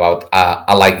about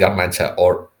I like Garnacha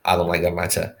or I don't like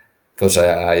Garnacha because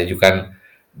you can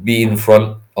be in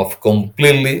front of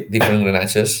completely different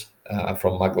Grenaches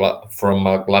from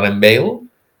McLaren Vale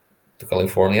to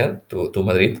California to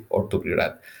Madrid or to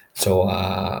Priorat. So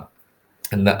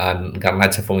and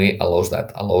Garnacha for me allows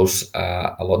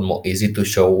a lot more easy to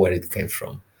show where it came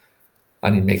from,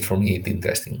 and it makes for me it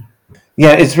interesting.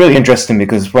 Yeah, it's really interesting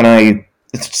because when I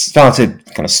started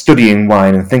kind of studying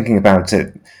wine and thinking about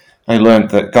it, I learned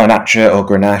that Garnacha or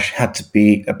Grenache had to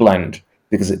be a blend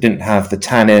because it didn't have the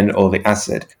tannin or the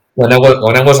acid. When I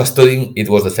was studying, it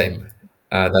was the same.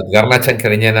 That Garnacha and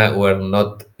Carignana were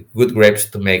not good grapes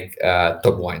to make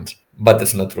top wines, but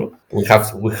that's not true. We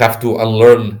have to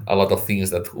unlearn a lot of things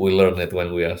that we learned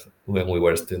when we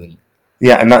were studying.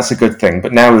 Yeah, and that's a good thing.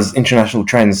 But now there's international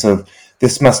trends. So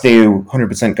this Masdeu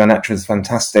 100% Garnacha is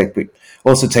fantastic. But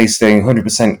also tasting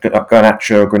 100%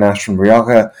 Garnacha or Grenache from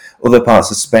Rioja, other parts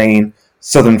of Spain,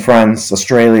 southern France,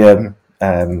 Australia,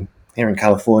 here in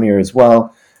California as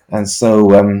well. And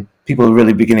so people are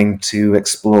really beginning to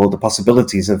explore the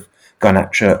possibilities of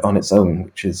Garnacha on its own,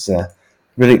 which is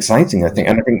really exciting, I think.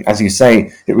 And I think, as you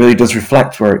say, it really does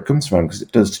reflect where it comes from because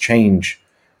it does change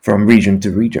from region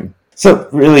to region. So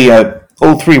really,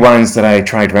 all three wines that I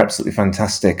tried were absolutely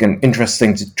fantastic and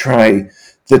interesting to try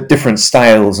the different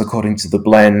styles according to the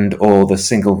blend or the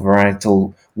single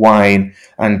varietal wine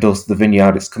and thus the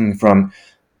vineyard it's coming from.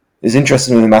 It's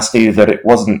interesting with the Masdeu that it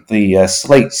wasn't the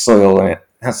slate soil, and it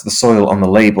has the soil on the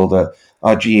label, the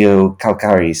argilo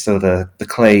calcari, so the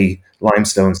clay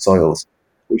limestone soils,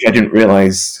 which I didn't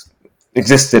realize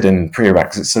existed in Priorat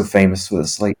because it's so famous for the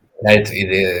slate. Yeah,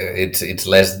 it's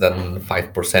less than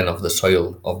 5% of the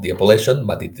soil of the appellation,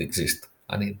 but it exists,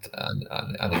 and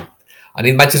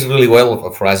it matches really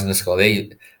well for us in Scala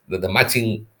Dei. The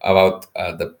matching about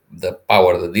the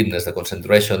power, the deepness, the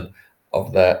concentration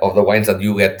of the wines that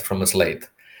you get from a slate,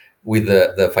 with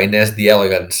the finesse, the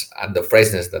elegance, and the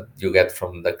freshness that you get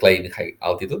from the clay in high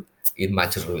altitude, it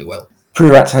matches really well.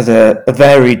 Priorat has a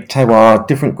varied terroir,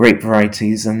 different grape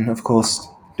varieties, and of course,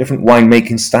 different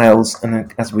winemaking styles.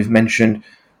 And as we've mentioned,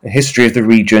 a history of the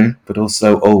region, but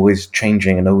also always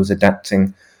changing and always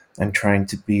adapting and trying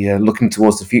to be looking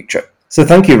towards the future. So,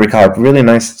 thank you, Ricard. Really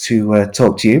nice to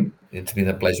talk to you. It's been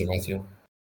a pleasure, Matthew.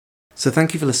 So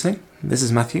thank you for listening. This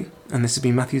is Matthew, and this has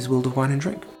been Matthew's World of Wine and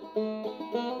Drink.